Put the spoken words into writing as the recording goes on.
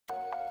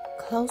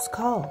close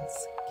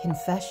calls,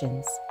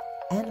 confessions,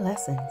 and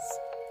lessons.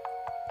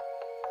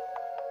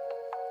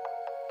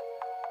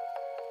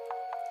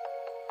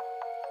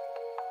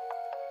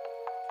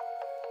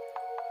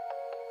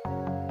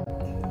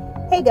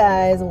 Hey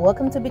guys,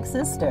 welcome to Big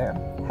Sister.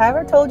 Have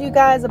I told you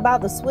guys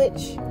about the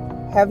switch?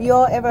 Have you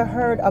all ever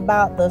heard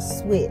about the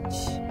switch?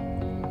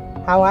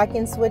 How I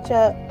can switch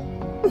up?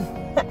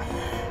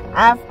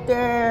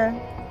 After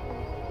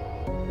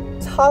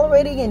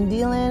tolerating and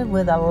dealing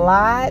with a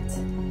lot,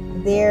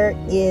 there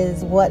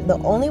is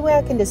the only way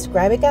I can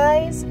describe it,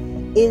 guys,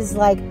 is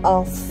like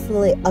a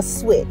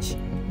switch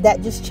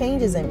that just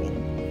changes in me.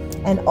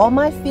 And all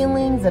my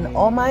feelings and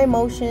all my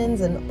emotions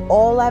and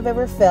all I've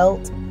ever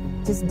felt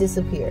just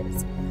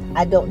disappears.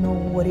 I don't know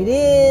what it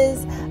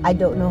is. I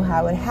don't know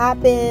how it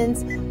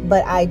happens,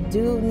 but I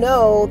do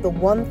know the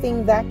one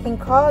thing that can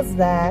cause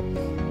that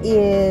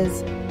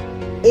is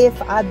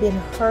if I've been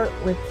hurt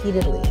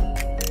repeatedly.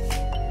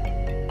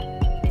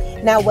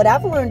 Now, what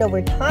I've learned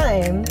over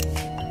time,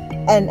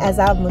 and as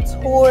I've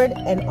matured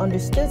and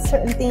understood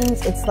certain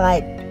things, it's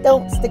like,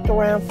 don't stick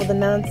around for the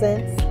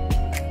nonsense.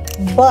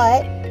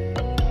 But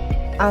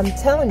I'm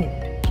telling you,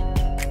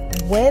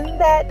 when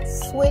that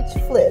switch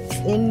flips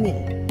in me,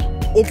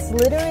 it's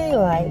literally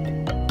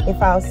like, if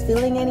I was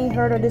feeling any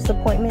hurt or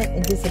disappointment,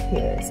 it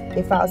disappears.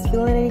 If I was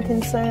feeling any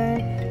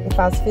concern, if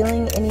I was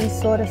feeling any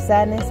sort of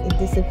sadness, it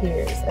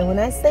disappears. And when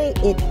I say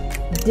it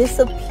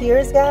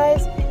disappears,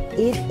 guys,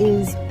 it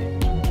is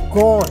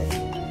gone.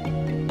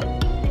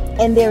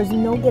 And there's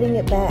no getting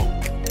it back.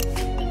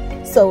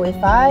 So if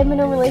I'm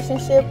in a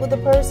relationship with a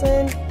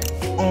person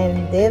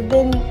and they've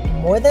been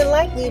more than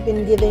likely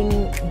been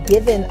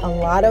given a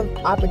lot of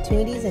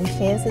opportunities and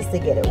chances to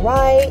get it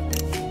right,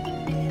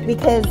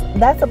 because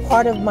that's a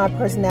part of my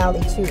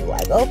personality too.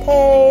 Like,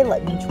 okay,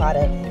 let me try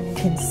to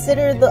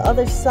consider the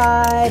other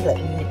side. Let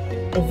me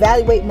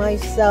evaluate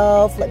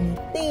myself. Let me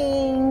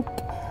think.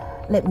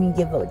 Let me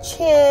give it a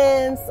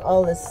chance.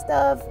 All this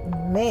stuff,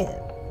 man.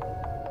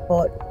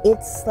 But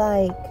it's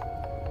like,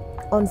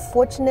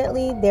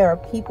 unfortunately, there are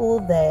people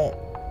that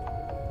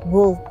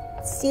will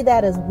see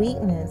that as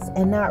weakness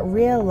and not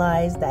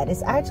realize that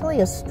it's actually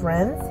a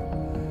strength,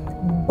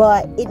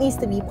 but it needs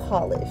to be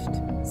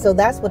polished. So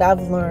that's what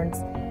I've learned,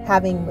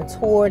 having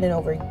matured and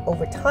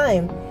over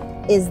time,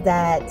 is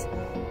that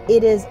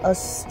it is a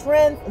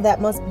strength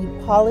that must be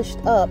polished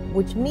up,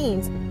 which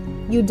means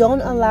you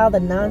don't allow the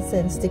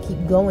nonsense to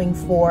keep going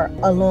for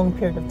a long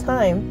period of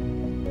time,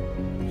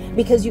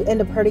 because you end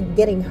up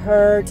getting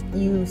hurt.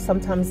 You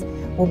sometimes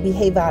will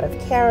behave out of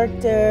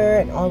character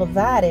and all of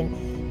that,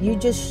 and you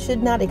just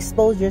should not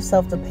expose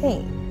yourself to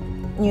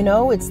pain. You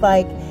know, it's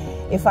like,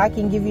 if I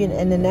can give you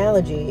an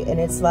analogy, and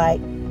it's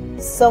like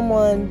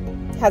someone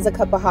has a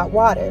cup of hot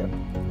water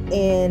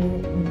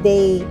and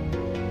they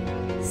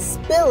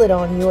spill it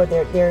on you, or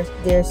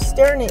they're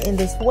stirring it in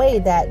this way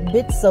that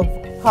bits of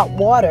hot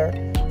water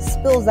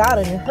spills out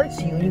and it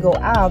hurts you, and you go,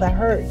 ow, that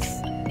hurts.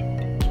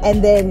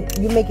 And then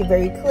you make it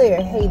very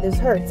clear, hey, this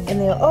hurts.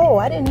 And they're, oh,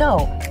 I didn't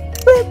know.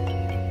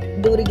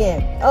 Boop. Do it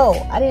again.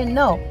 Oh, I didn't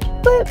know.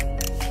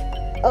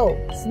 Boop. Oh,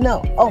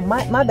 no. Oh,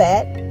 my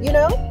bad. You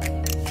know?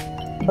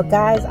 But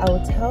guys, I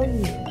will tell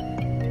you,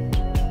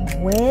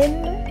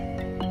 when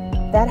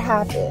that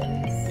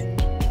happens,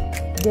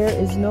 there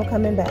is no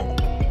coming back.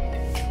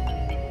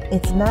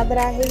 It's not that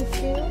I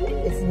hate you.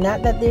 It's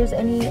not that there's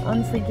any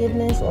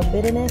unforgiveness or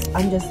bitterness.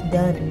 I'm just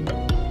done.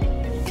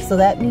 So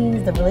that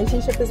means the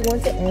relationship is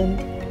going to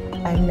end.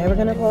 I'm never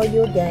going to call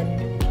you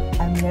again.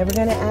 I'm never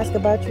going to ask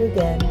about you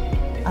again.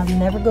 I'll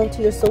never go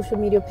to your social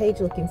media page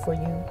looking for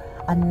you.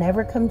 I'll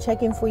never come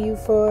checking for you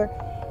for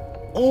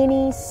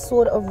any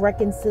sort of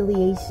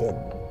reconciliation,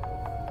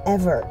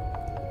 ever.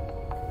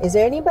 Is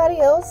there anybody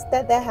else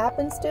that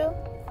happens to?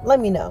 Let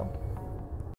me know.